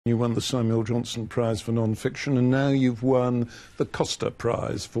You won the Samuel Johnson Prize for Non-Fiction, and now you've won the Costa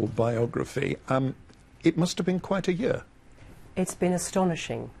Prize for Biography. It must have been quite a year. It's been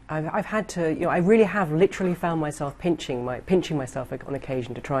astonishing. I've had to, I really have literally found myself pinching myself on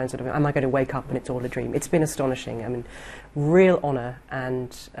occasion to try and sort of, am I going to wake up and it's all a dream? It's been astonishing. I mean, real honour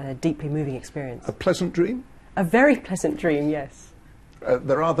and a deeply moving experience. A pleasant dream? A very pleasant dream, yes.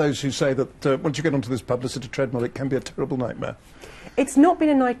 There are those who say that once you get onto this publicity treadmill, it can be a terrible nightmare. It's not been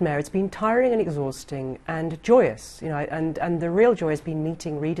a nightmare. It's been tiring and exhausting and joyous, and the real joy has been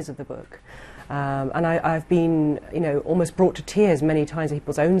meeting readers of the book. And I've been, almost brought to tears many times with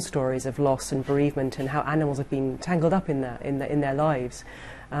people's own stories of loss and bereavement and how animals have been tangled up in that, in their lives.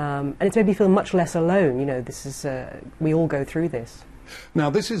 And it's made me feel much less alone. This is, we all go through this. Now,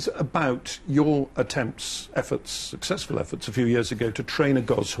 this is about your successful efforts a few years ago to train a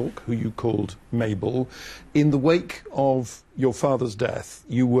goshawk, who you called Mabel. In the wake of your father's death,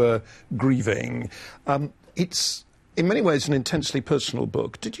 you were grieving. It's, in many ways, an intensely personal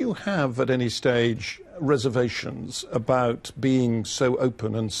book. Did you have, at any stage, reservations about being so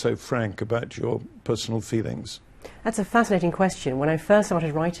open and so frank about your personal feelings? That's a fascinating question. When I first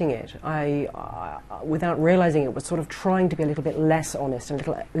started writing it, I without realising it, was sort of trying to be a little bit less honest and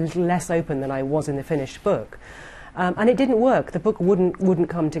a little less open than I was in the finished book. And it didn't work. The book wouldn't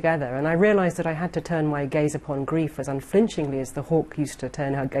come together. And I realised that I had to turn my gaze upon grief as unflinchingly as the hawk used to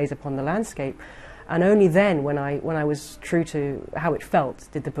turn her gaze upon the landscape. And only then, when I was true to how it felt,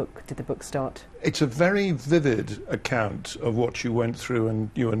 did the book start. It's a very vivid account of what you went through, and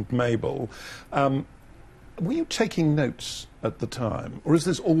you and Mabel. Were you taking notes at the time, or is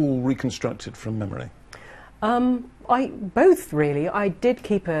this all reconstructed from memory? Both, really. I did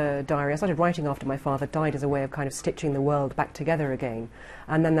keep a diary. I started writing after my father died as a way of kind of stitching the world back together again,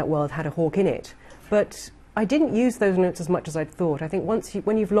 and then that world had a hawk in it. But I didn't use those notes as much as I'd thought. I think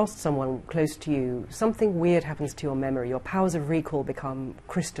when you've lost someone close to you, something weird happens to your memory. Your powers of recall become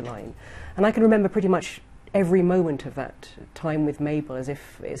crystalline. And I can remember pretty much every moment of that time with Mabel as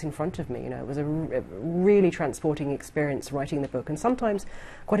if it's in front of me. It was a really transporting experience writing the book, and sometimes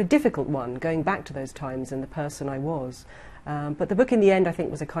quite a difficult one, going back to those times and the person I was. But the book in the end, I think,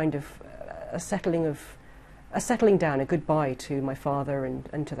 was a kind of a settling down, a goodbye to my father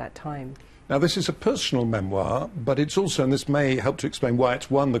and to that time. Now, this is a personal memoir, but it's also, and this may help to explain why it's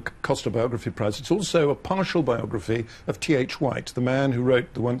won the Costa Biography Prize, it's also a partial biography of T.H. White, the man who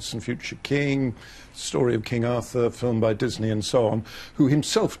wrote The Once and Future King, story of King Arthur, filmed by Disney and so on, who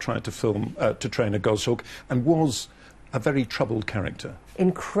himself tried to train a goshawk and was a very troubled character.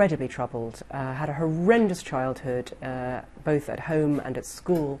 Incredibly troubled. Had a horrendous childhood, both at home and at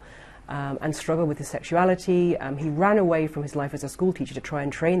school. And struggled with his sexuality. He ran away from his life as a schoolteacher to try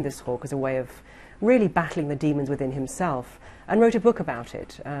and train this hawk as a way of really battling the demons within himself, and wrote a book about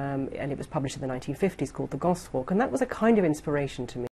it. And it was published in the 1950s called The Goshawk, and that was a kind of inspiration to me.